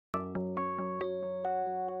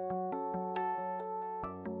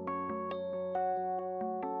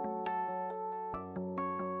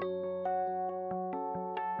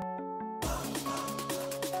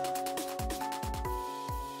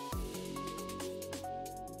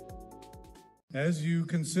As you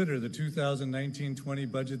consider the 2019-20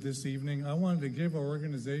 budget this evening, I wanted to give our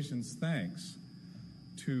organization's thanks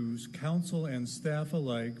to council and staff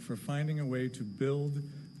alike for finding a way to build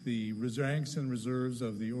the ranks and reserves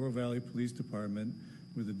of the Oro Valley Police Department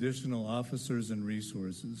with additional officers and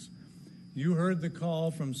resources. You heard the call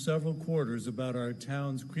from several quarters about our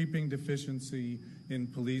town's creeping deficiency in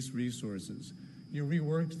police resources. You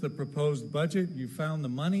reworked the proposed budget, you found the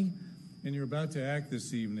money, and you're about to act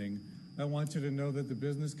this evening. I want you to know that the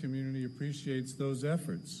business community appreciates those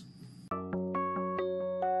efforts.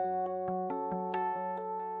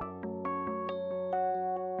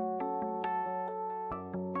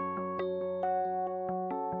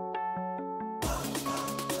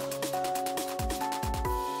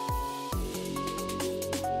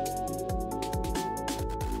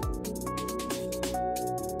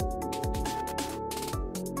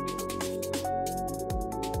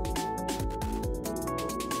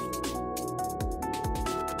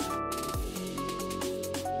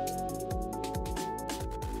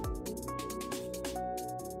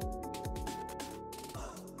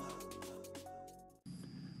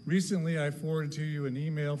 Recently, I forwarded to you an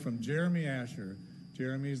email from Jeremy Asher.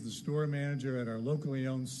 Jeremy is the store manager at our locally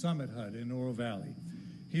owned Summit Hut in Oro Valley.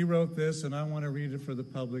 He wrote this, and I want to read it for the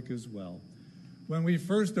public as well. When we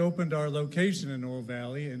first opened our location in Oro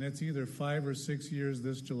Valley, and it's either 5 or 6 years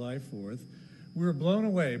this July 4th, we were blown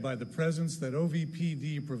away by the presence that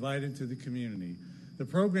OVPD provided to the community. The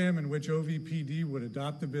program in which OVPD would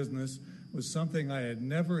adopt a business was something I had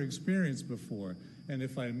never experienced before. And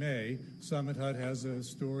if I may, Summit Hut has a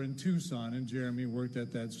store in Tucson, and Jeremy worked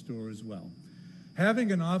at that store as well.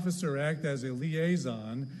 Having an officer act as a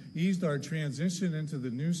liaison eased our transition into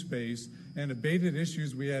the new space and abated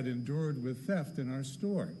issues we had endured with theft in our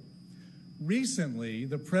store. Recently,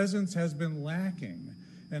 the presence has been lacking,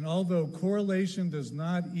 and although correlation does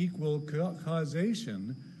not equal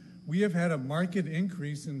causation, we have had a marked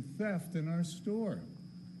increase in theft in our store.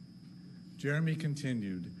 Jeremy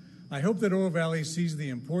continued, I hope that Oro Valley sees the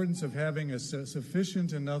importance of having a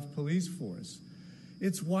sufficient enough police force.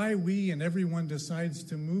 It's why we and everyone decides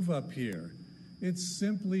to move up here. It's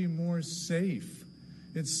simply more safe.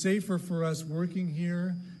 It's safer for us working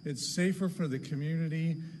here, it's safer for the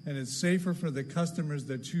community, and it's safer for the customers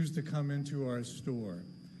that choose to come into our store.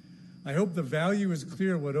 I hope the value is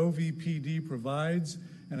clear what OVPD provides,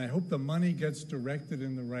 and I hope the money gets directed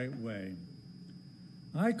in the right way.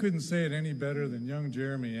 I couldn't say it any better than young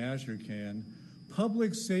Jeremy Asher can.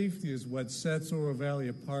 Public safety is what sets Oro Valley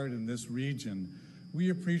apart in this region. We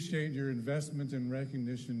appreciate your investment and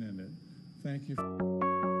recognition in it. Thank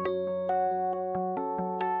you.